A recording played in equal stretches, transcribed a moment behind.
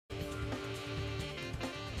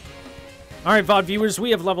Alright, VOD viewers, we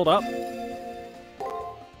have leveled up.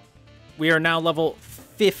 We are now level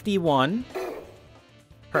 51.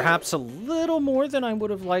 Perhaps a little more than I would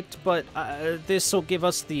have liked, but this will give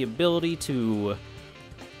us the ability to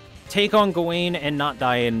take on Gawain and not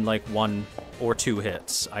die in like 1 or 2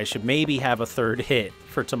 hits. I should maybe have a 3rd hit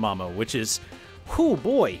for Tamamo, which is, whoo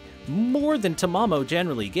boy, more than Tamamo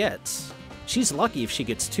generally gets. She's lucky if she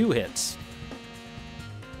gets 2 hits.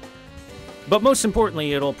 But most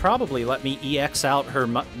importantly, it'll probably let me EX out her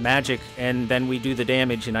magic, and then we do the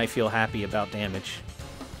damage, and I feel happy about damage.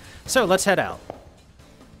 So, let's head out.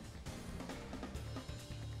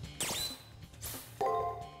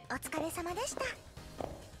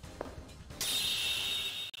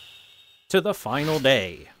 To the final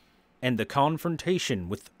day, and the confrontation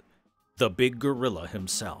with the big gorilla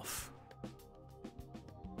himself.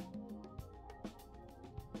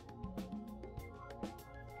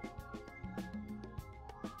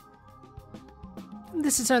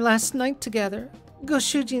 This is our last night together,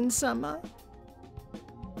 Goshujin-sama.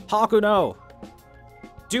 Hakuno!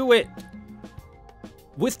 Do it!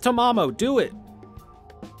 With Tamamo, do it!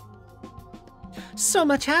 So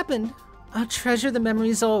much happened. I'll treasure the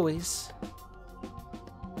memories always.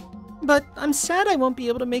 But I'm sad I won't be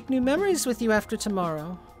able to make new memories with you after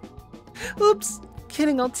tomorrow. Oops!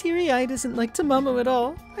 Getting all teary-eyed isn't like Tamamo at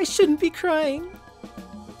all. I shouldn't be crying.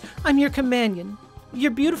 I'm your companion.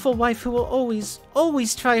 Your beautiful wife who will always,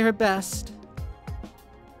 always try her best.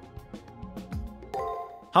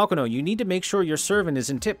 Hakuno, you need to make sure your servant is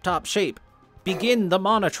in tip-top shape. Begin the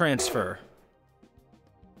mana transfer.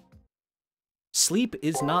 Sleep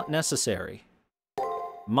is not necessary.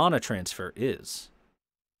 Mana transfer is.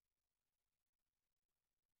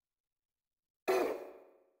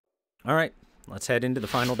 Alright, let's head into the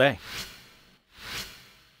final day.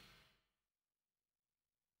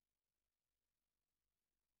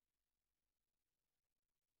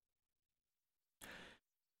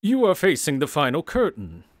 You are facing the final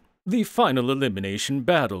curtain, the final elimination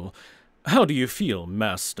battle. How do you feel,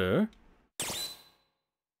 Master?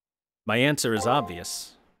 My answer is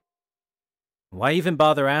obvious. Why even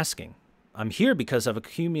bother asking? I'm here because I've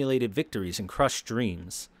accumulated victories and crushed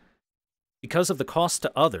dreams. Because of the cost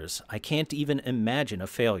to others, I can't even imagine a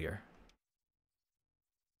failure.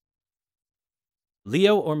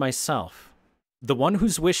 Leo or myself, the one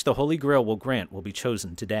whose wish the Holy Grail will grant will be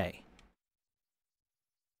chosen today.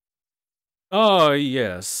 Ah,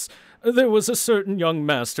 yes. There was a certain young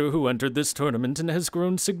master who entered this tournament and has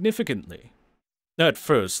grown significantly. At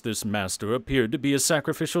first, this master appeared to be a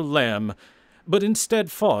sacrificial lamb, but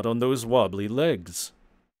instead fought on those wobbly legs.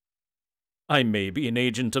 I may be an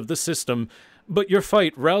agent of the system, but your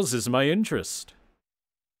fight rouses my interest.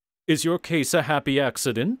 Is your case a happy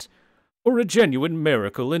accident, or a genuine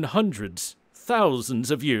miracle in hundreds,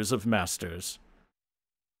 thousands of years of masters?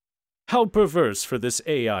 How perverse for this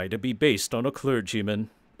AI to be based on a clergyman.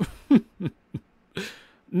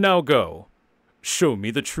 Now go. Show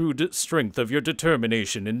me the true strength of your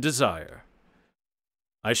determination and desire.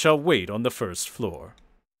 I shall wait on the first floor.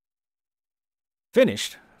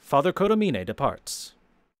 Finished, Father Kotomine departs.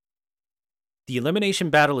 The elimination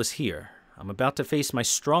battle is here. I'm about to face my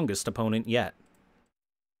strongest opponent yet.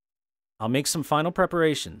 I'll make some final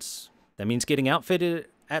preparations. That means getting outfitted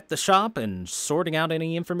at the shop and sorting out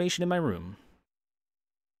any information in my room.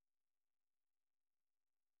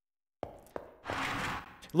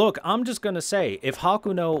 Look, I'm just gonna say, if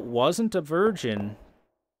Hakuno wasn't a virgin,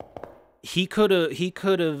 he could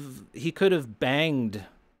have banged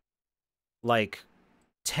like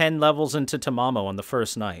 10 levels into Tamamo on the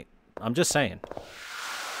first night. I'm just saying.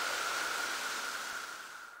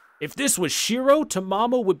 If this was Shiro,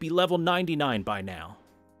 Tamamo would be level 99 by now.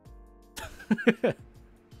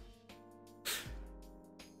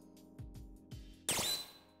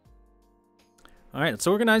 Alright, let's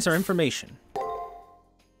organize our information.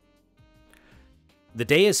 The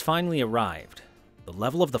day has finally arrived. The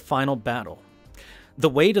level of the final battle. The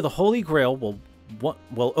way to the Holy Grail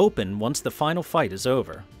will open once the final fight is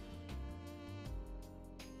over.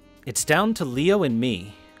 It's down to Leo and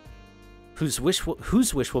me, whose wish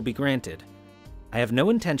will be granted. I have no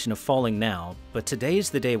intention of falling now, but today is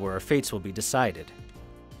the day where our fates will be decided.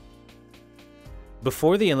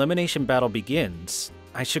 Before the elimination battle begins,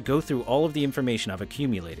 I should go through all of the information I've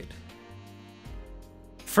accumulated.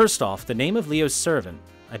 First off, the name of Leo's servant.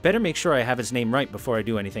 I better make sure I have his name right before I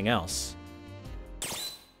do anything else.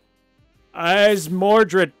 It's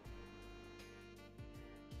Mordred.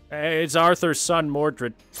 It's Arthur's son,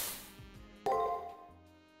 Mordred.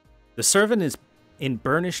 The servant is in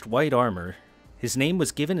burnished white armor. His name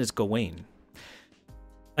was given as Gawain.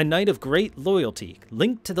 A knight of great loyalty,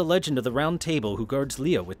 linked to the legend of the Round Table who guards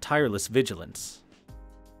Leo with tireless vigilance.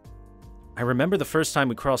 I remember the first time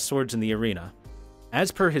we crossed swords in the arena.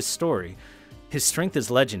 As per his story, his strength is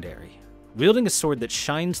legendary. Wielding a sword that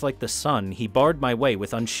shines like the sun, he barred my way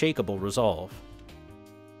with unshakable resolve.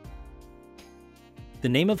 The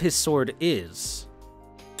name of his sword is...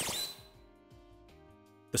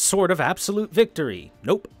 the Sword of Absolute Victory.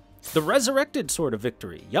 Nope. The Resurrected Sword of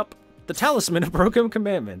Victory. Yup. The Talisman of Broken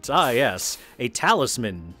Commandments. Ah, yes. A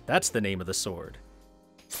talisman. That's the name of the sword.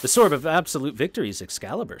 The Sword of Absolute Victory is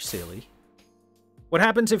Excalibur, silly. What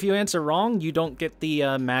happens if you answer wrong? You don't get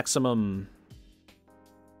the maximum...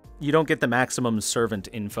 You don't get the maximum servant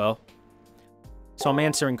info. So I'm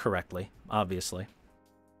answering correctly, obviously.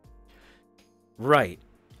 Right.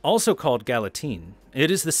 Also called Galatine, it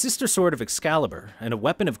is the sister sword of Excalibur, and a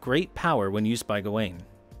weapon of great power when used by Gawain.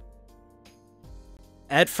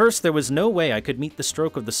 At first, there was no way I could meet the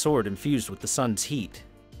stroke of the sword infused with the sun's heat.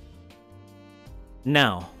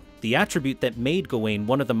 Now, the attribute that made Gawain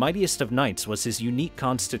one of the mightiest of knights was his unique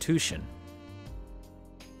constitution.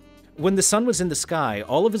 When the sun was in the sky,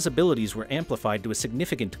 all of his abilities were amplified to a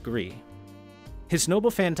significant degree. His noble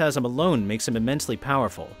phantasm alone makes him immensely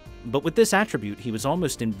powerful, but with this attribute he was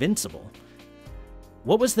almost invincible.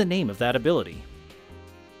 What was the name of that ability?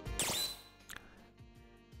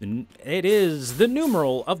 It is the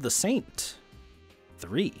numeral of the saint.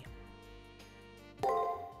 3.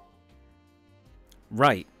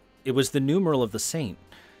 Right, it was the numeral of the saint.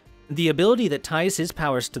 The ability that ties his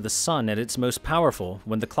powers to the sun at its most powerful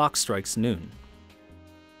when the clock strikes noon.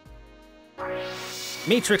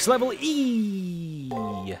 Matrix level E!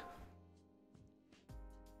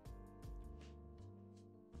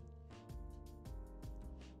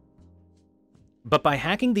 But by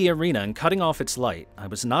hacking the arena and cutting off its light, I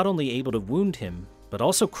was not only able to wound him, but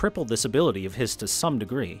also cripple this ability of his to some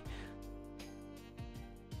degree.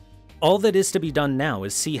 All that is to be done now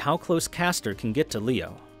is see how close Castor can get to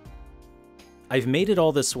Leo. I've made it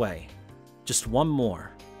all this way. Just one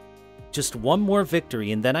more. Just one more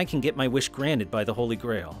victory and then I can get my wish granted by the Holy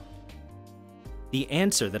Grail. The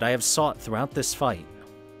answer that I have sought throughout this fight.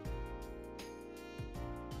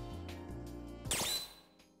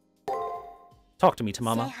 Talk to me,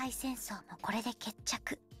 Tamamo.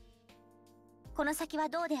 この先は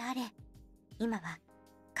どうであれ、今は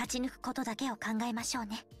勝ち抜くことだけを考えましょう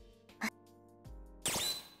ね。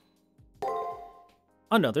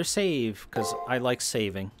 Another save, because I like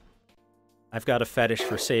saving. I've got a fetish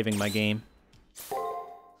for saving my game.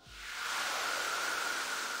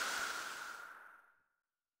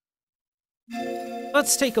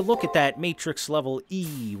 Let's take a look at that Matrix level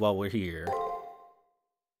E while we're here.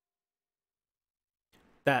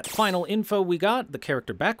 That final info we got, the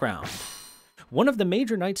character background. One of the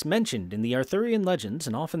major knights mentioned in the Arthurian legends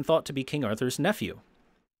and often thought to be King Arthur's nephew.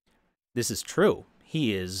 This is true.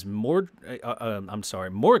 He is Morgan's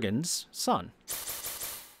son.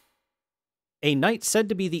 A knight said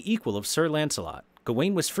to be the equal of Sir Lancelot,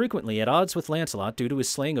 Gawain was frequently at odds with Lancelot due to his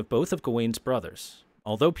slaying of both of Gawain's brothers.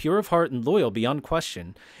 Although pure of heart and loyal beyond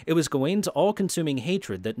question, it was Gawain's all-consuming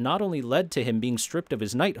hatred that not only led to him being stripped of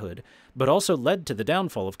his knighthood, but also led to the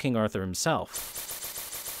downfall of King Arthur himself.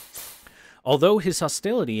 Although his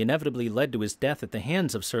hostility inevitably led to his death at the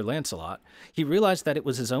hands of Sir Lancelot, he realized that it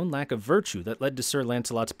was his own lack of virtue that led to Sir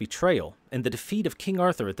Lancelot's betrayal and the defeat of King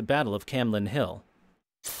Arthur at the Battle of Camlin Hill.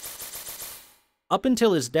 Up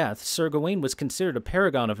until his death, Sir Gawain was considered a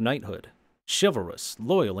paragon of knighthood, chivalrous,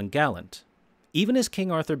 loyal, and gallant. Even as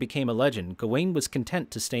King Arthur became a legend, Gawain was content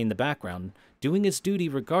to stay in the background, doing his duty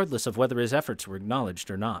regardless of whether his efforts were acknowledged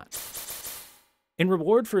or not. In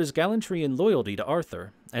reward for his gallantry and loyalty to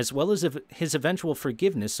Arthur, as well as his eventual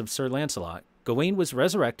forgiveness of Sir Lancelot, Gawain was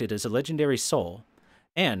resurrected as a legendary soul,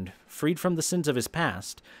 and, freed from the sins of his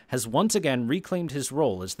past, has once again reclaimed his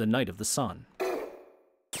role as the Knight of the Sun.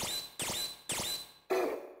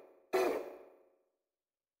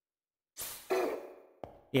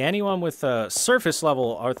 Yeah, anyone with surface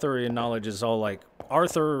level Arthurian knowledge is all like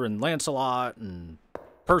Arthur and Lancelot and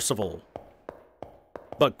Percival.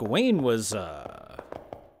 But Gawain was a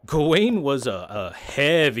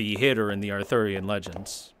heavy hitter in the Arthurian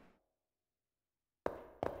legends.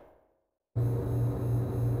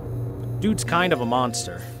 Dude's kind of a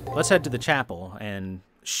monster. Let's head to the chapel and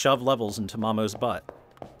shove levels in Tamamo's butt.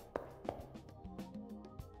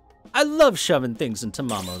 I love shoving things in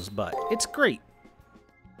Tamamo's butt. It's great.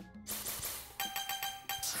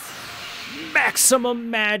 Maximum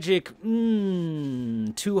magic.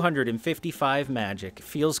 255 magic.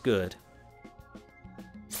 Feels good.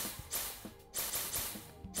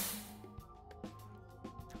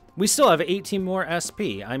 We still have 18 more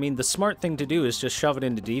SP. I mean, the smart thing to do is just shove it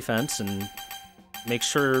into defense and make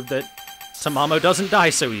sure that Tamamo doesn't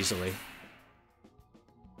die so easily.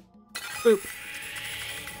 Boop.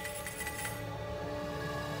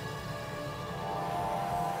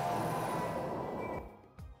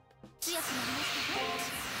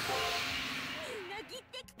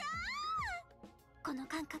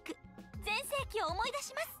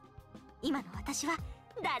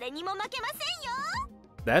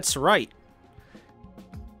 That's right.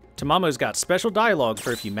 Tamamo's got special dialogue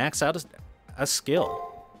for if you max out a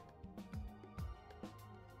skill.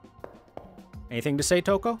 Anything to say,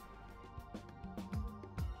 Toko?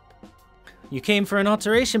 You came for an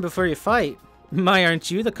alteration before you fight. My,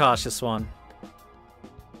 aren't you the cautious one?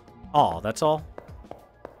 Aw, that's all.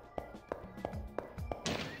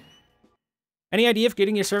 Any idea if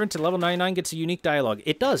getting your servant to level 99 gets a unique dialogue?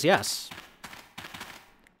 It does, yes.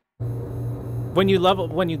 When you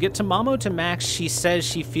get Tamamo to max, she says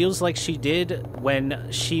she feels like she did when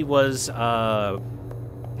she was Amaterasu,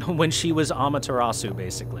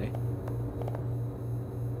 basically.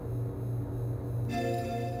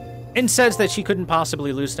 And says that she couldn't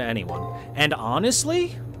possibly lose to anyone. And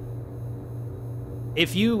honestly,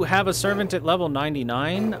 if you have a servant at level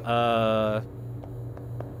 99,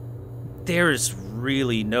 there's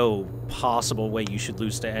really no possible way you should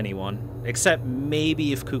lose to anyone. Except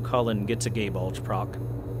maybe if Cucullin gets a Gay Bulge proc.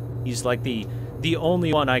 He's like the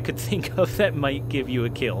only one I could think of that might give you a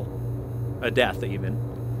kill. A death, even.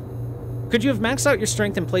 Could you have maxed out your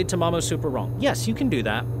strength and played Tamamo super wrong? Yes, you can do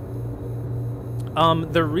that.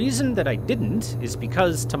 The reason that I didn't is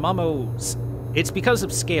because it's because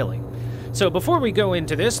of scaling. So before we go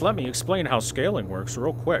into this, let me explain how scaling works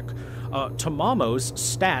real quick. Tamamo's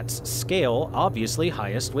stats scale obviously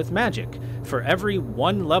highest with magic. For every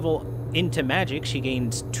 1 level into magic, she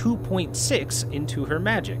gains 2.6 into her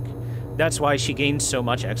magic. That's why she gains so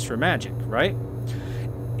much extra magic, right?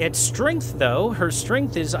 At strength, though, her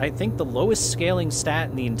strength is, I think, the lowest scaling stat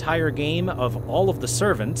in the entire game of all of the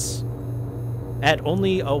servants, at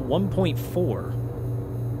only a 1.4.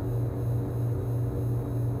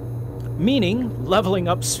 Meaning, leveling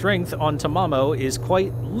up strength on Tamamo is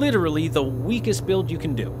quite literally the weakest build you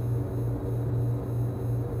can do.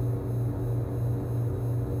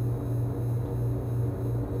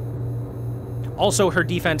 Also, her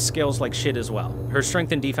defense scales like shit as well. Her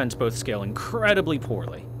strength and defense both scale incredibly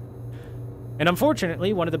poorly. And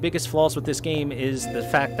unfortunately, one of the biggest flaws with this game is the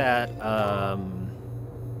fact that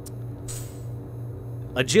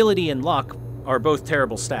agility and luck are both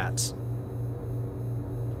terrible stats.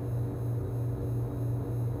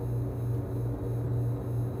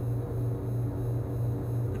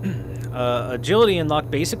 Agility and luck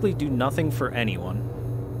basically do nothing for anyone.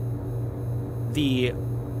 The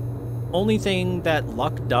only thing that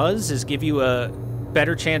luck does is give you a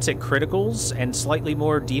better chance at criticals and slightly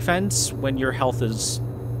more defense when your health is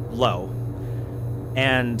low.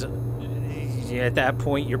 And at that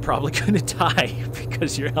point, you're probably going to die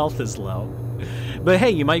because your health is low. But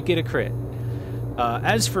hey, you might get a crit.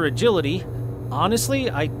 As for agility,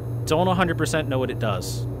 honestly, I don't 100% know what it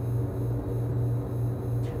does.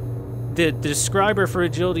 The describer for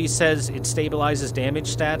agility says it stabilizes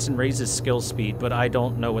damage stats and raises skill speed, but I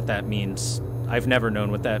don't know what that means. I've never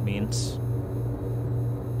known what that means.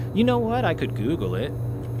 You know what? I could Google it.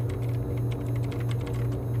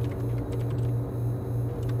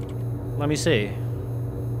 Let me see.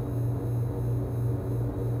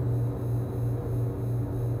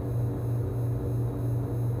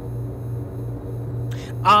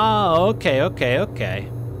 Ah, okay.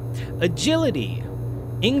 Agility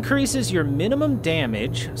increases your minimum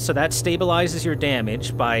damage, so that stabilizes your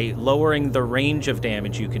damage by lowering the range of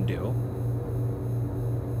damage you can do.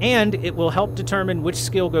 And it will help determine which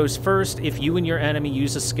skill goes first if you and your enemy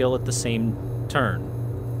use a skill at the same turn.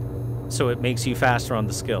 So it makes you faster on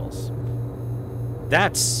the skills.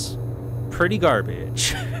 That's pretty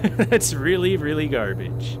garbage. That's really, really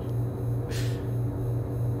garbage.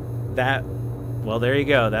 Well, there you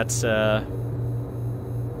go.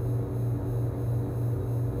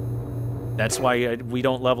 That's why we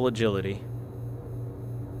don't level agility.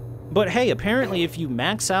 But hey, apparently if you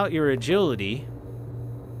max out your agility,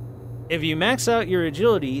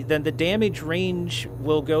 then the damage range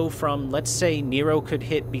will go from, let's say Nero could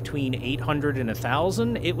hit between 800 and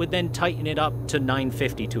 1,000, it would then tighten it up to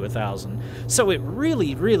 950 to 1,000. So it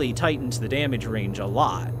really, really tightens the damage range a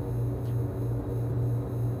lot.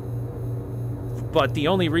 But the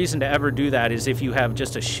only reason to ever do that is if you have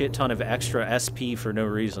just a shit ton of extra SP for no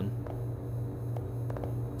reason.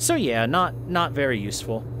 So yeah, not very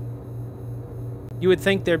useful. You would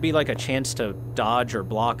think there'd be like a chance to dodge or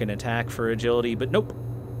block an attack for agility, but nope.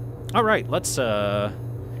 Alright, let's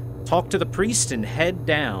talk to the priest and head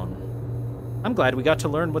down. I'm glad we got to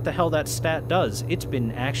learn what the hell that stat does. It's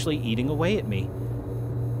been actually eating away at me.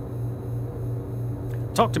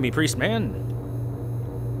 Talk to me, priest man.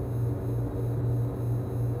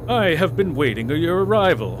 I have been waiting for your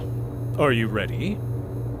arrival. Are you ready?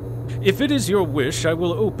 If it is your wish, I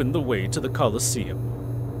will open the way to the Colosseum.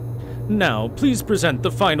 Now, please present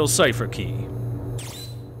the final cipher key.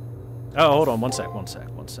 Oh, hold on, one sec. One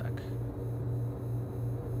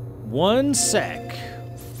sec.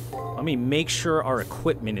 Let me make sure our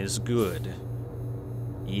equipment is good.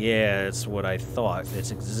 Yeah, that's what I thought.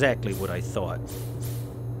 That's exactly what I thought.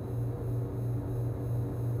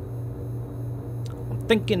 I'm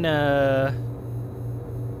thinking,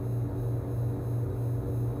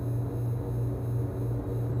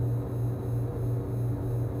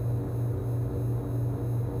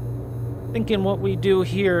 what we do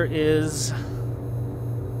here is...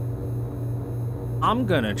 I'm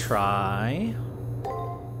gonna try...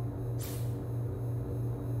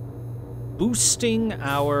 boosting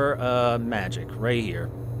our, magic right here.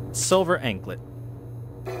 Silver anklet.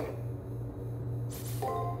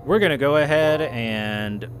 We're gonna go ahead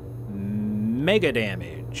and... mega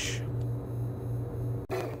damage.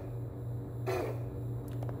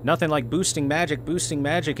 Nothing like boosting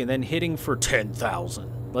magic, and then hitting for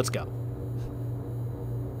 10,000. Let's go.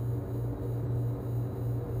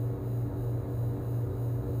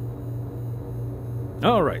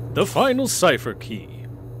 Alright, the final cipher key.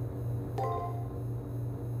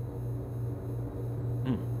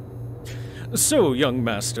 So, young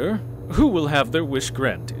master, who will have their wish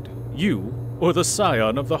granted? You, or the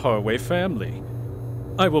scion of the Harway family?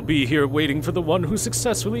 I will be here waiting for the one who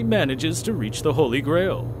successfully manages to reach the Holy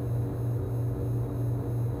Grail.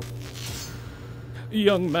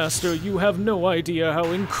 Young master, you have no idea how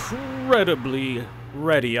incredibly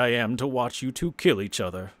ready I am to watch you two kill each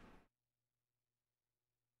other.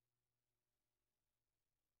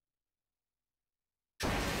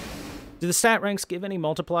 Do the stat ranks give any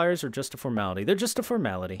multipliers or just a formality? They're just a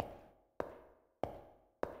formality.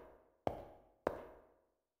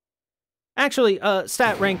 Actually,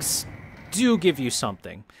 stat ranks do give you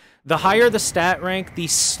something. The higher the stat rank, the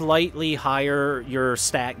slightly higher your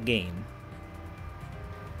stat gain.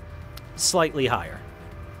 Slightly higher.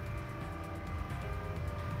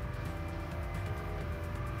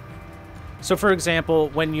 So for example,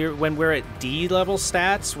 when we're at D level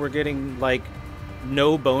stats, we're getting like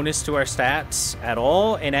no bonus to our stats at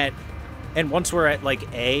all, and once we're at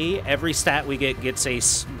like A, every stat we get gets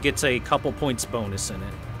a couple points bonus in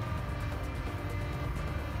it.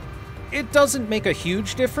 It doesn't make a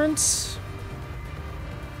huge difference,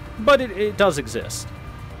 but it does exist.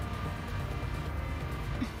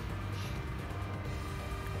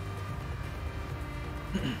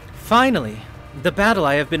 Finally, the battle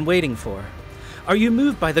I have been waiting for. Are you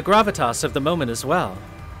moved by the gravitas of the moment as well?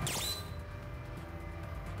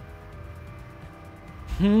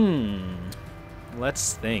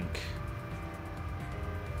 Let's think.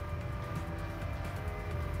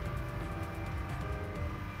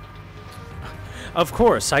 Of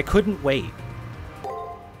course, I couldn't wait.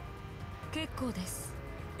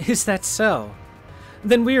 Is that so?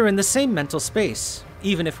 Then we are in the same mental space,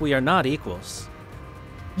 even if we are not equals.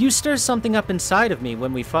 You stir something up inside of me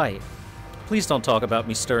when we fight. Please don't talk about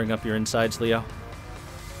me stirring up your insides, Leo.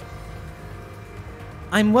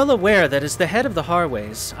 I'm well aware that as the head of the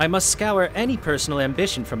Harways, I must scour any personal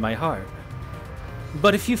ambition from my heart.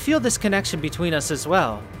 But if you feel this connection between us as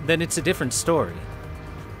well, then it's a different story.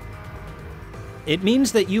 It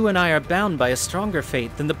means that you and I are bound by a stronger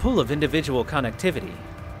fate than the pull of individual connectivity.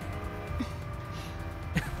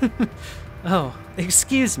 Oh,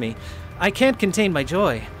 excuse me. I can't contain my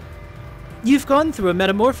joy. You've gone through a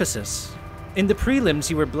metamorphosis. In the prelims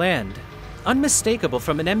you were bland, unmistakable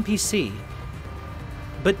from an NPC.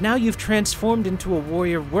 But now you've transformed into a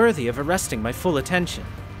warrior worthy of arresting my full attention.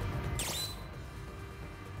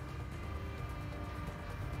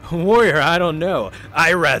 Warrior, I don't know.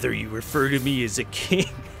 I rather you refer to me as a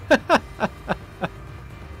king.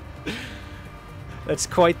 That's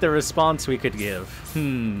quite the response we could give.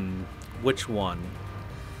 Which one?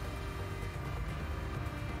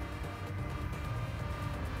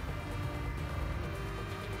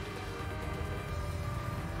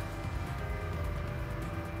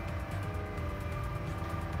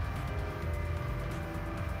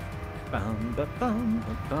 Bum, ba, bum,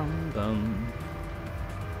 ba, bum, bum.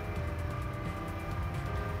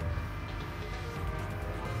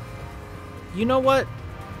 You know what?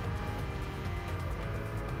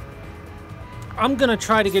 I'm gonna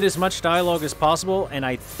try to get as much dialogue as possible, and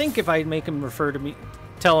I think if I make him refer to me,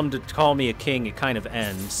 tell him to call me a king, it kind of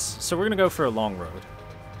ends. So we're gonna go for a long road.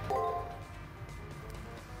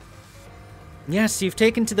 Yes, you've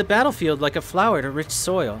taken to the battlefield like a flower to rich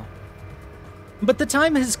soil. But the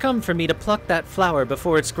time has come for me to pluck that flower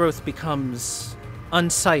before its growth becomes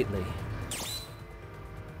unsightly.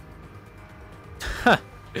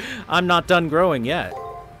 I'm not done growing yet.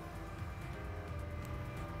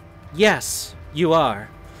 Yes, you are.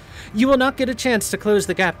 You will not get a chance to close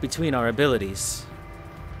the gap between our abilities.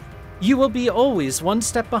 You will be always one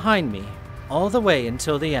step behind me, all the way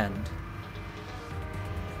until the end.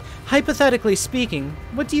 Hypothetically speaking,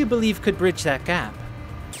 what do you believe could bridge that gap?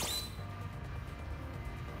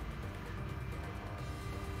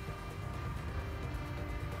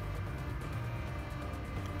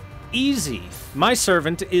 Easy. My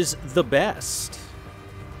servant is the best.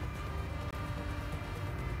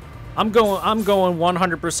 I'm going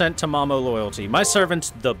 100% Tamamo loyalty. My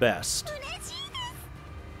servant's the best.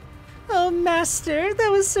 Oh, Master, that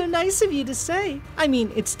was so nice of you to say. I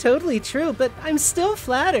mean, it's totally true, but I'm still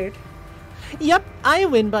flattered. Yup, I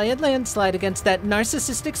win by a landslide against that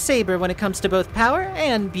narcissistic saber when it comes to both power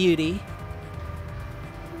and beauty.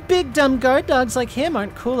 Big dumb guard dogs like him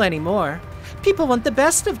aren't cool anymore. People want the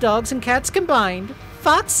best of dogs and cats combined.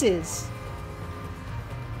 Foxes.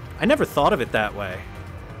 I never thought of it that way.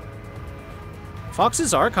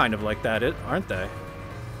 Foxes are kind of like that, aren't they?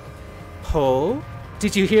 Oh?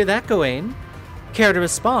 Did you hear that, Gawain? Care to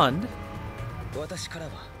respond?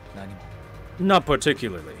 Not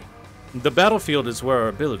particularly. The battlefield is where our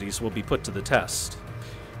abilities will be put to the test.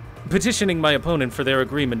 Petitioning my opponent for their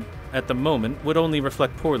agreement at the moment would only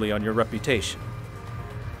reflect poorly on your reputation.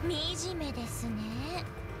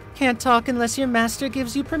 Can't talk unless your master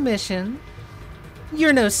gives you permission.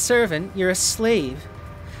 You're no servant, you're a slave.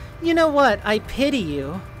 You know what? I pity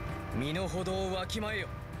you.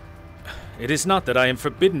 It is not that I am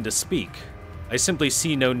forbidden to speak. I simply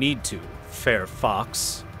see no need to, fair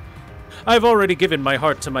fox. I have already given my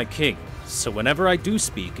heart to my king, so whenever I do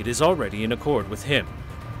speak, it is already in accord with him.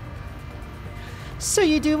 So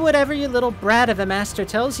you do whatever your little brat of a master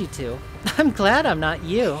tells you to. I'm glad I'm not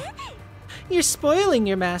you. You're spoiling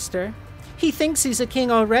your master. He thinks he's a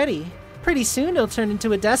king already. Pretty soon he'll turn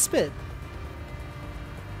into a despot.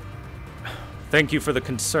 Thank you for the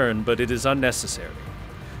concern, but it is unnecessary.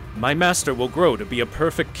 My master will grow to be a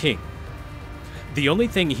perfect king. The only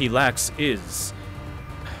thing he lacks is...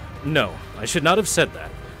 No, I should not have said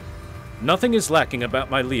that. Nothing is lacking about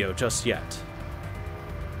my Leo just yet.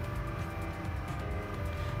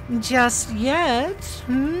 Just yet?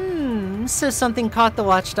 So something caught the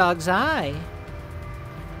watchdog's eye.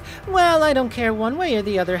 Well, I don't care one way or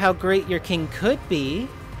the other how great your king could be.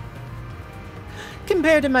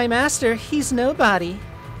 Compared to my master, he's nobody.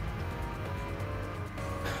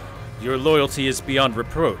 Your loyalty is beyond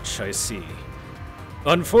reproach, I see.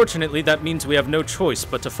 Unfortunately, that means we have no choice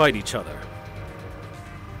but to fight each other.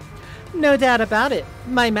 No doubt about it.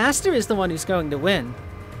 My master is the one who's going to win.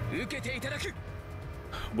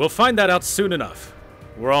 We'll find that out soon enough.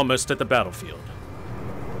 We're almost at the battlefield.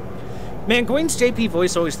 Man, Gawain's JP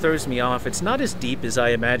voice always throws me off. It's not as deep as I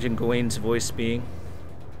imagine Gawain's voice being.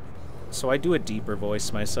 So I do a deeper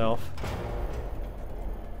voice myself.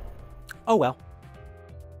 Oh well.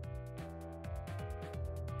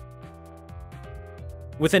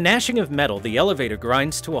 With a gnashing of metal, the elevator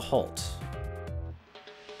grinds to a halt.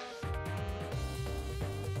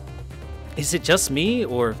 Is it just me,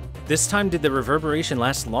 or this time did the reverberation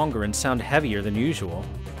last longer and sound heavier than usual?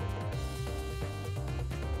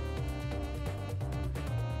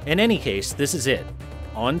 In any case, this is it.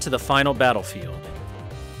 On to the final battlefield.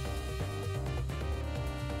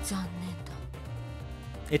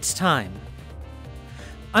 It's time.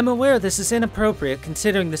 I'm aware this is inappropriate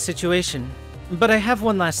considering the situation, but I have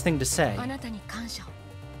one last thing to say.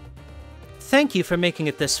 Thank you for making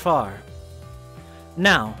it this far.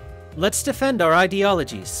 Now, let's defend our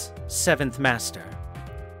ideologies, Seventh Master.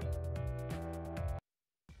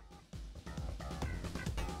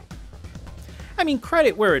 I mean,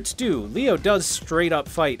 credit where it's due. Leo does straight up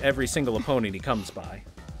fight every single opponent he comes by.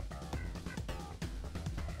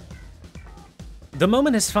 The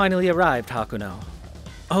moment has finally arrived, Hakuno.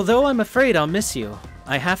 Although I'm afraid I'll miss you,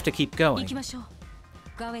 I have to keep going.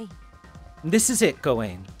 This is it,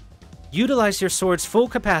 Gawain. Utilize your sword's full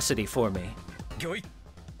capacity for me.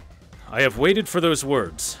 I have waited for those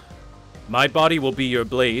words. My body will be your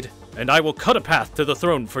blade, and I will cut a path to the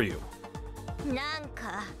throne for you.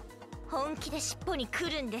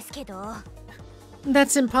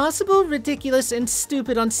 That's impossible, ridiculous, and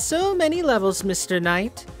stupid on so many levels, Mr.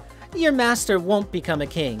 Knight. your master won't become a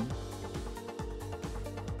king.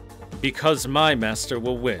 Because my master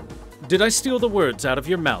will win. Did I steal the words out of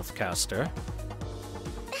your mouth, Caster?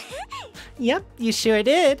 Yep, you sure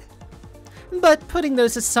did. But putting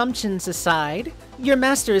those assumptions aside, your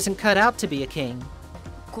master isn't cut out to be a king.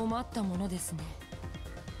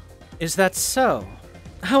 Is that so?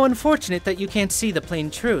 How unfortunate that you can't see the plain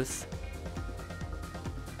truth.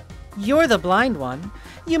 You're the blind one.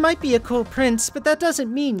 You might be a cool prince, but that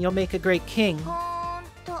doesn't mean you'll make a great king.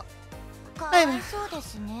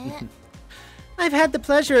 I've had the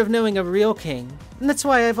pleasure of knowing a real king, and that's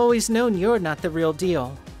why I've always known you're not the real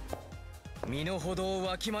deal.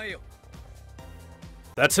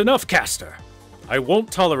 That's enough, Caster. I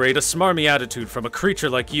won't tolerate a smarmy attitude from a creature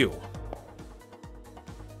like you.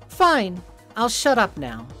 Fine. I'll shut up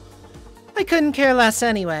now. I couldn't care less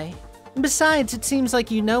anyway. Besides, it seems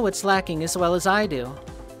like you know what's lacking as well as I do.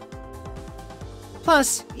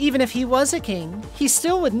 Plus, even if he was a king, he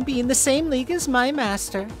still wouldn't be in the same league as my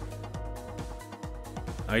master.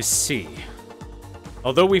 I see.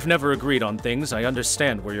 Although we've never agreed on things, I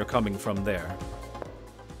understand where you're coming from there.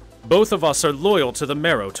 Both of us are loyal to the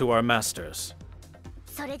marrow to our masters.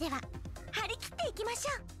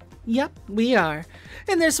 Yep, we are.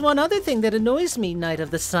 And there's one other thing that annoys me, Knight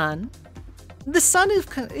of the Sun. The sun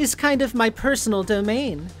is kind of my personal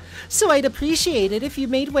domain, so I'd appreciate it if you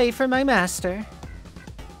made way for my master.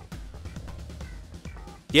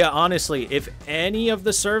 Yeah, honestly, if any of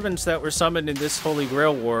the servants that were summoned in this Holy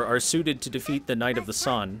Grail War are suited to defeat the Knight of the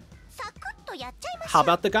Sun, how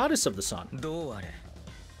about the Goddess of the Sun?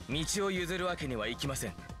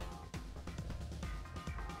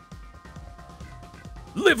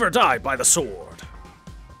 Live or die by the sword!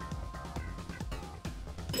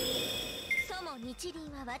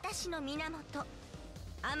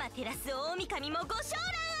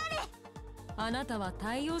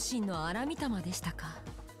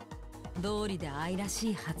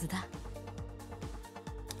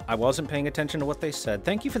 I wasn't paying attention to what they said.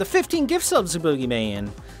 Thank you for the 15 gift subs, Boogeyman.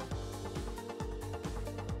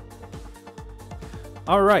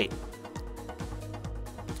 Alright.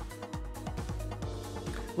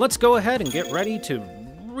 Let's go ahead and get ready to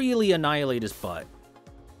really annihilate his butt.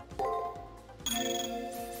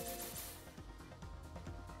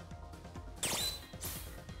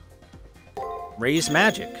 Raise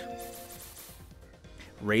magic.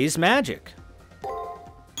 Raise magic.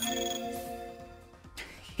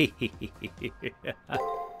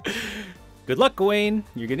 Good luck, Gawain.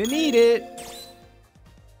 You're gonna need it.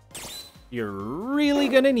 You're really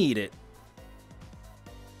gonna need it.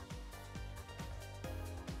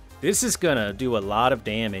 This is gonna do a lot of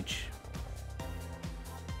damage.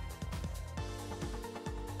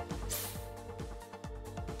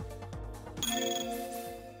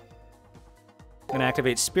 Gonna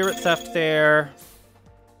activate Spirit Theft there.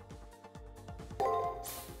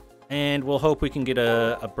 And we'll hope we can get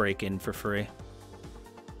a break-in for free.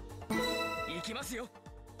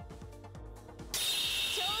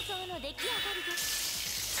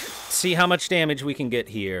 See how much damage we can get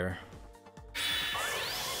here.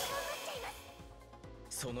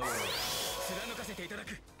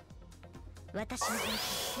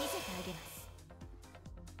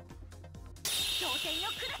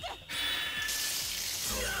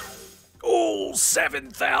 Oh,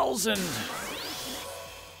 7,000!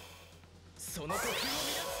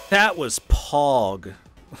 That was Pog.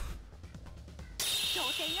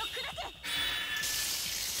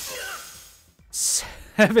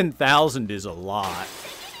 7,000 is a lot.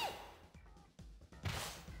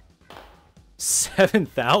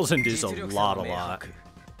 7,000 is a lot.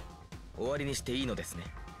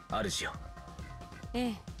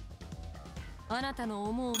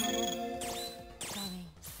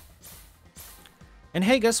 And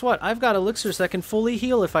hey, guess what? I've got elixirs that can fully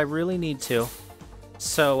heal if I really need to.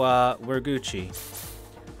 So, we're Gucci.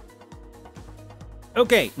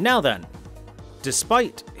 Okay, now then.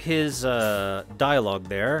 Despite his, dialogue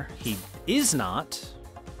there, he is not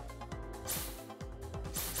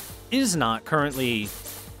currently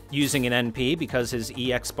using an NP because his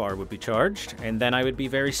EX bar would be charged, and then I would be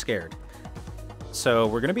very scared. So,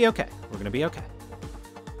 we're gonna be okay. We're gonna be okay.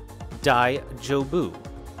 Dai Jobu.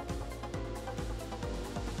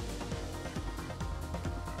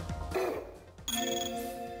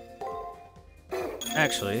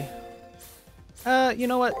 Actually, you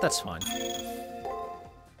know what? That's fine.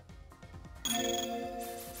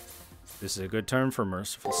 This is a good turn for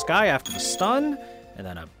Merciful Sky after the stun, and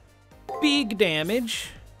then a big damage,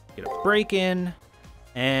 get a break-in,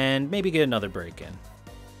 and maybe get another break-in.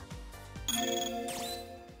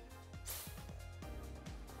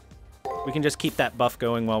 We can just keep that buff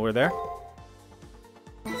going while we're there.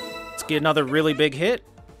 Let's get another really big hit.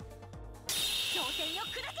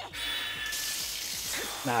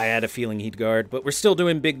 I had a feeling he'd guard, but we're still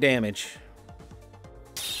doing big damage.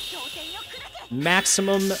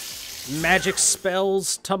 Maximum magic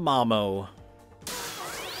spells Tamamo.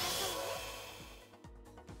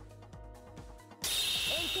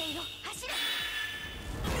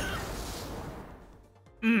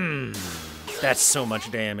 That's so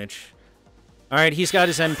much damage. Alright, he's got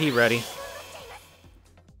his NP ready.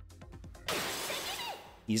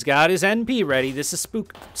 He's got his NP ready. This is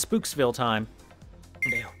Spooksville time.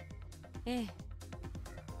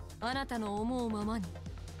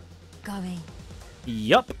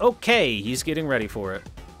 Yup, okay, he's getting ready for it.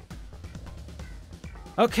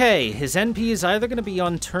 Okay, his NP is either going to be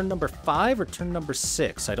on turn number 5 or turn number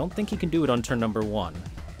 6. I don't think he can do it on turn number 1.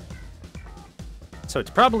 So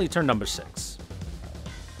it's probably turn number 6.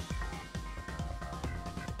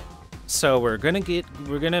 So we're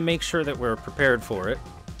gonna make sure that we're prepared for it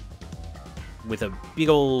with a big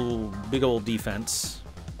ol' defense.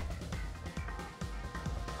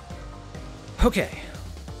 Okay.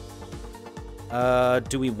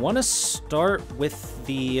 Do we want to start with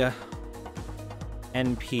the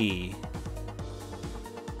NP?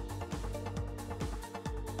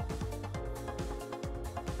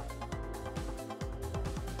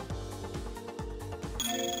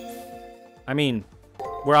 I mean,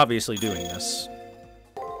 we're obviously doing this.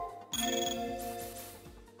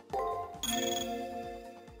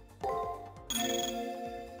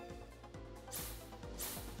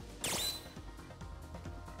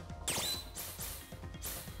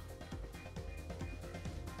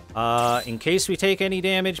 In case we take any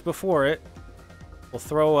damage before it, we'll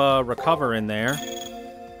throw a recover in there.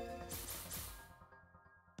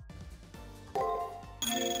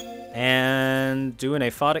 And do an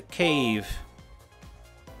aphotic cave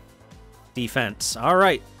defense. All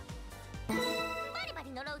right.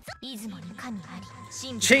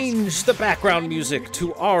 Change the background music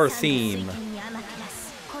to our theme.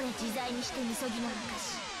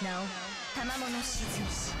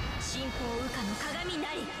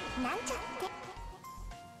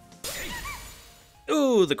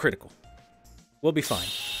 Ooh, the critical. We'll be fine.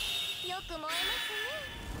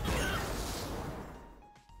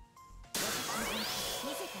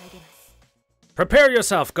 Prepare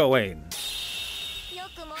yourself, Gawain.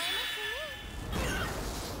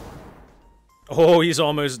 Oh, he's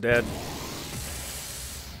almost dead.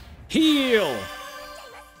 Heal!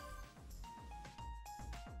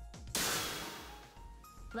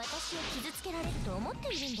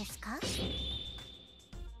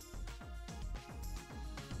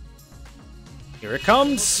 Here it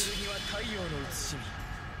comes.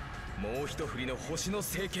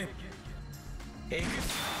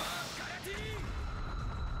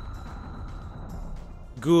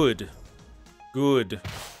 Good. Good.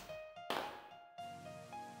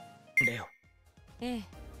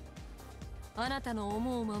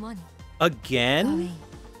 Again?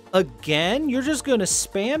 Again? You're just gonna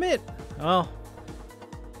spam it? Oh.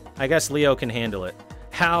 I guess Leo can handle it.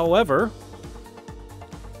 However,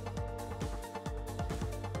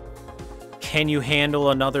 can you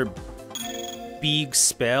handle another big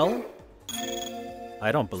spell?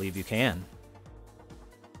 I don't believe you can.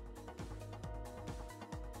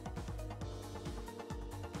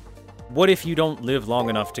 What if you don't live long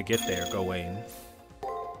enough to get there, Gawain?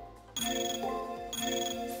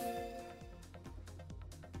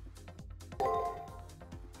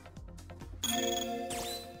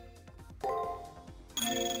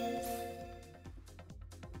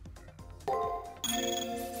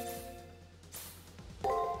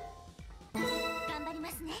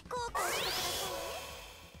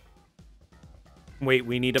 Wait,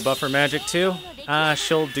 we need a buffer magic too? Ah,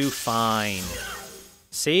 she'll do fine.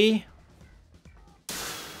 See?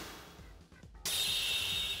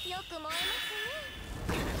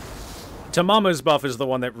 Tamamo's buff is the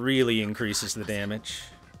one that really increases the damage.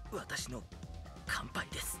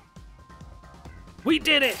 We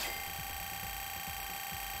did it!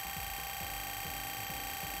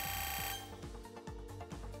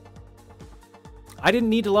 I didn't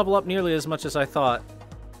need to level up nearly as much as I thought.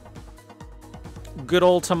 Good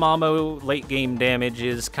old Tamamo late game damage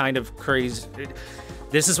is kind of crazy.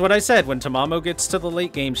 This is what I said. When Tamamo gets to the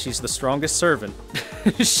late game, she's the strongest servant.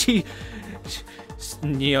 she,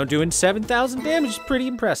 you know, doing 7,000 damage is pretty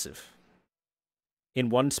impressive. In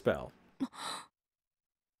one spell.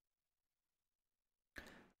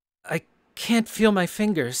 I can't feel my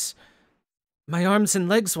fingers. My arms and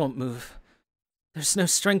legs won't move. There's no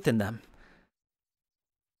strength in them.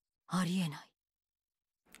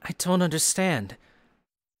 I don't understand.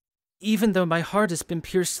 Even though my heart has been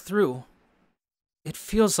pierced through, it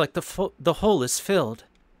feels like the hole is filled.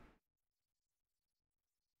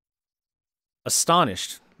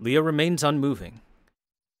 Astonished, Leo remains unmoving.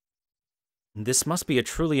 This must be a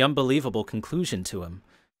truly unbelievable conclusion to him.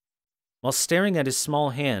 While staring at his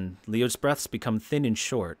small hand, Leo's breaths become thin and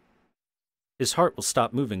short. His heart will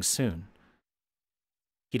stop moving soon.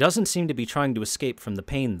 He doesn't seem to be trying to escape from the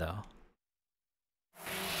pain, though.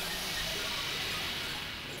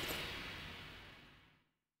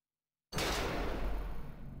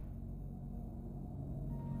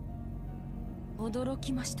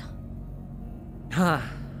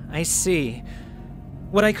 I see.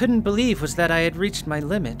 What I couldn't believe was that I had reached my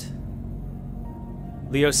limit.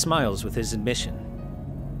 Leo smiles with his admission.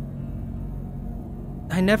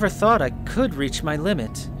 I never thought I could reach my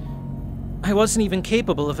limit. I wasn't even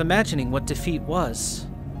capable of imagining what defeat was.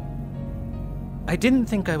 I didn't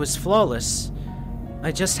think I was flawless.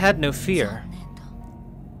 I just had no fear.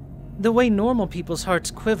 The way normal people's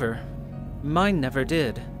hearts quiver, mine never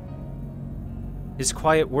did. His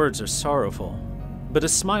quiet words are sorrowful, but a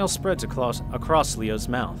smile spreads across Leo's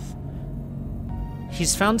mouth.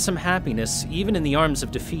 He's found some happiness even in the arms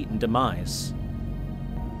of defeat and demise.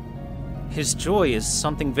 His joy is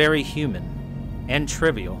something very human and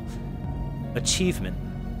trivial. Achievement.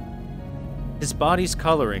 His body's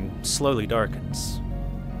coloring slowly darkens.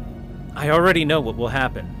 I already know what will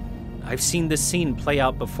happen. I've seen this scene play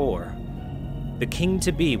out before. The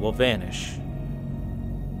king-to-be will vanish.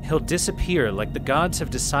 He'll disappear like the gods have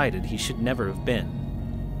decided he should never have been.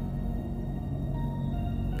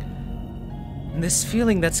 This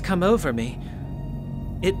feeling that's come over me,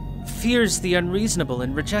 it fears the unreasonable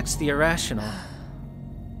and rejects the irrational.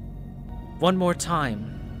 One more time.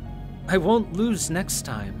 I won't lose next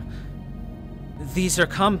time. These are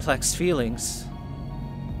complex feelings.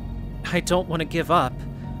 I don't want to give up.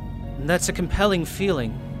 That's a compelling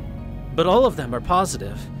feeling, but all of them are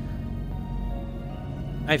positive.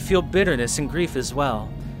 I feel bitterness and grief as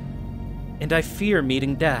well, and I fear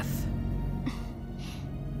meeting death.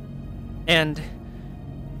 And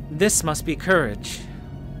this must be courage.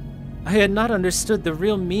 I had not understood the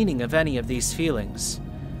real meaning of any of these feelings.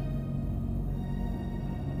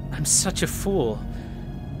 I'm such a fool.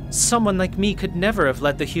 Someone like me could never have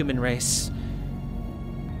led the human race.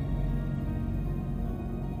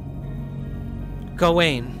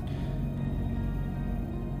 Gawain.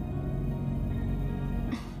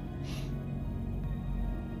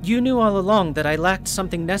 You knew all along that I lacked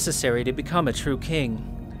something necessary to become a true king.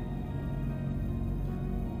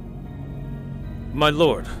 My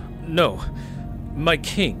lord, no. My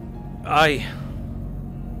king,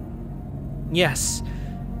 Yes,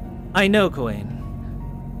 I know, Gawain.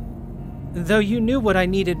 Though you knew what I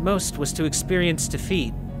needed most was to experience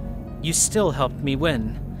defeat, you still helped me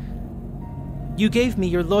win. You gave me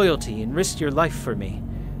your loyalty and risked your life for me.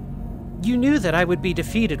 You knew that I would be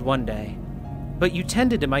defeated one day, but you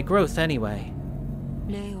tended to my growth anyway.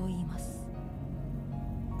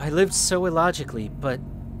 I lived so illogically, but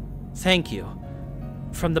thank you.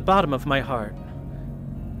 From the bottom of my heart.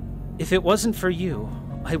 If it wasn't for you,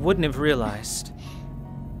 I wouldn't have realized.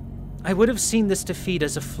 I would have seen this defeat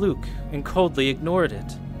as a fluke and coldly ignored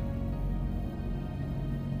it.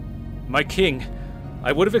 my king,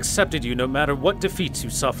 I would have accepted you no matter what defeats you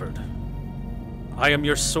suffered. I am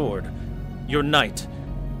your sword, your knight.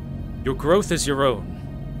 Your growth is your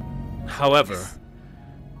own. However,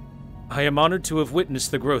 I am honored to have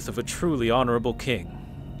witnessed the growth of a truly honorable king.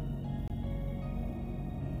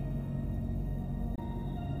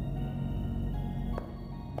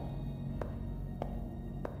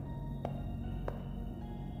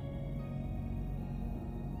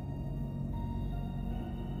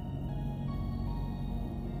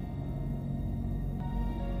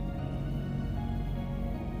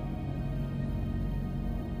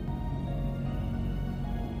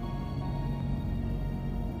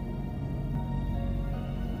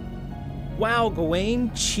 Wow,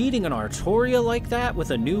 Gawain, cheating an Artoria like that with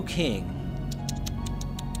a new king.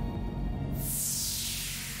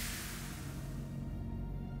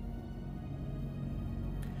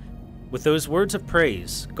 With those words of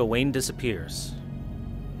praise, Gawain disappears.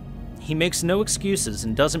 He makes no excuses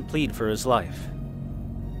and doesn't plead for his life.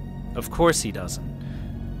 Of course he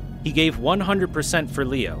doesn't. He gave 100% for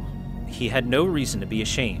Leo. He had no reason to be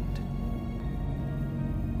ashamed.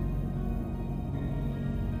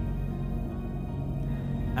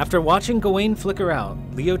 After watching Gawain flicker out,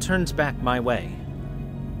 Leo turns back my way.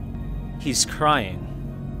 He's crying.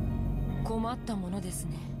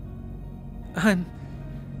 I'm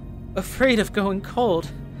afraid of going cold.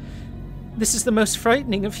 This is the most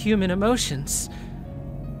frightening of human emotions.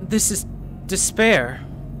 This is despair.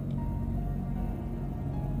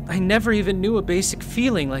 I never even knew a basic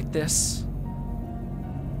feeling like this.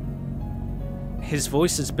 His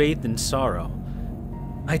voice is bathed in sorrow.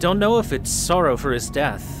 I don't know if it's sorrow for his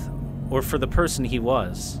death, or for the person he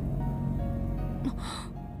was.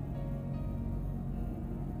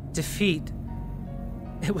 Defeat.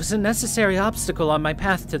 It was a necessary obstacle on my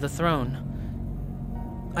path to the throne.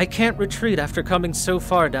 I can't retreat after coming so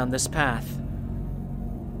far down this path.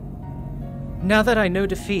 Now that I know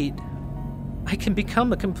defeat, I can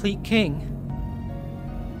become a complete king.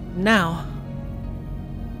 Now.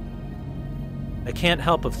 I can't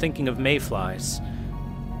help but thinking of mayflies.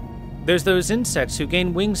 There's those insects who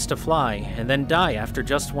gain wings to fly and then die after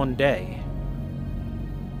just one day.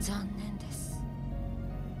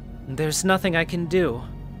 There's nothing I can do.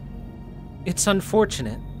 It's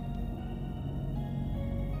unfortunate.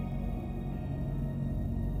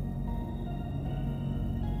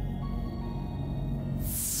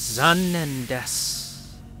 Zannen desu.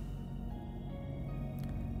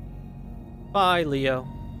 Bye, Leo.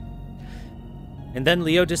 And then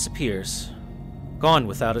Leo disappears, gone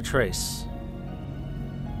without a trace.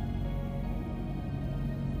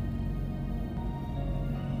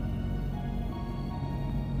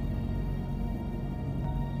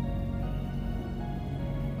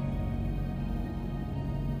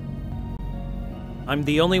 I'm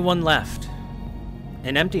the only one left.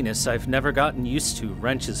 An emptiness I've never gotten used to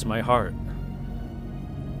wrenches my heart.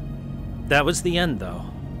 That was the end, though.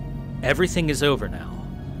 Everything is over now.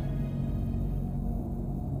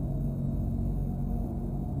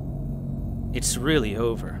 It's really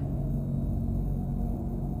over.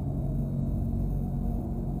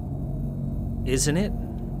 Isn't it?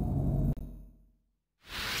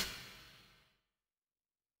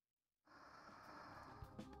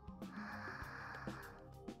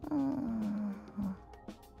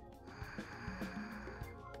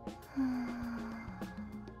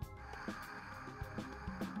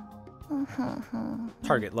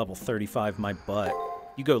 Target level 35 my butt.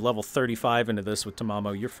 You go level 35 into this with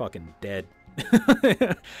Tamamo, you're fucking dead.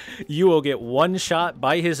 You will get one shot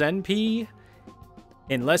by his NP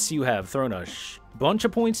unless you have thrown a bunch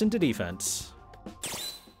of points into defense.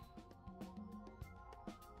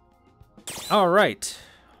 Alright.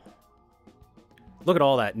 Look at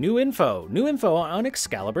all that new info. New info on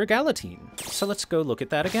Excalibur Galatine. So let's go look at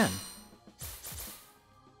that again.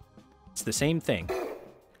 It's the same thing.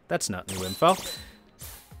 That's not new info.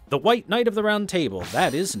 The White Knight of the Round Table.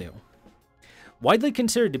 That is new. Widely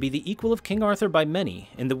considered to be the equal of King Arthur by many,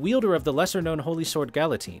 and the wielder of the lesser-known Holy Sword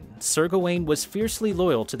Galatine, Sir Gawain was fiercely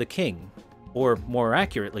loyal to the king, or more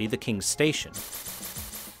accurately, the king's station.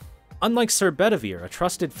 Unlike Sir Bedivere, a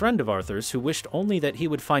trusted friend of Arthur's who wished only that he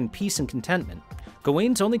would find peace and contentment,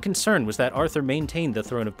 Gawain's only concern was that Arthur maintained the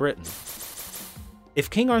throne of Britain. If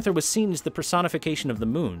King Arthur was seen as the personification of the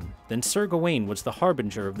moon, then Sir Gawain was the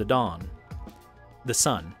harbinger of the dawn, the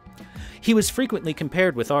sun. He was frequently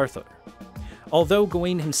compared with Arthur. Although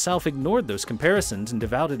Gawain himself ignored those comparisons and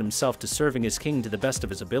devoted himself to serving his king to the best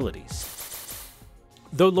of his abilities.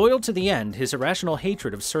 Though loyal to the end, his irrational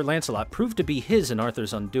hatred of Sir Lancelot proved to be his and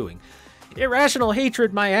Arthur's undoing. Irrational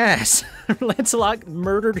hatred, my ass! Lancelot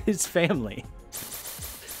murdered his family.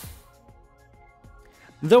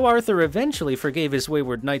 Though Arthur eventually forgave his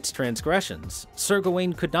wayward knight's transgressions, Sir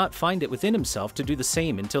Gawain could not find it within himself to do the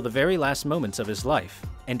same until the very last moments of his life,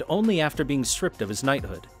 and only after being stripped of his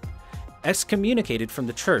knighthood, excommunicated from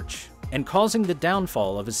the church, and causing the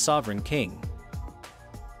downfall of his sovereign king.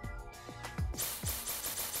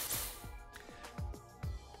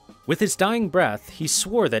 With his dying breath, he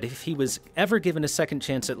swore that if he was ever given a second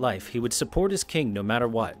chance at life, he would support his king no matter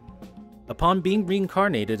what. Upon being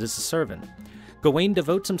reincarnated as a servant, Gawain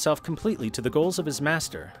devotes himself completely to the goals of his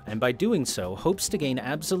master, and by doing so, hopes to gain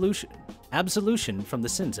absolution from the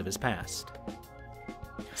sins of his past.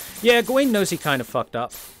 Yeah, Gawain knows he kind of fucked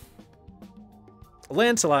up.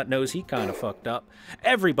 Lancelot knows he kind of fucked up.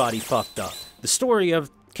 Everybody fucked up. The story of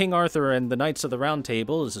King Arthur and the Knights of the Round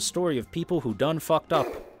Table is a story of people who done fucked up,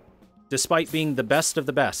 despite being the best of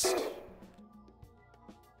the best.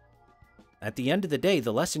 At the end of the day,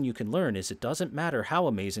 the lesson you can learn is it doesn't matter how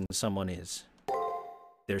amazing someone is.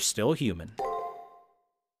 They're still human.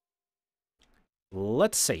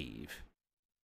 Let's save.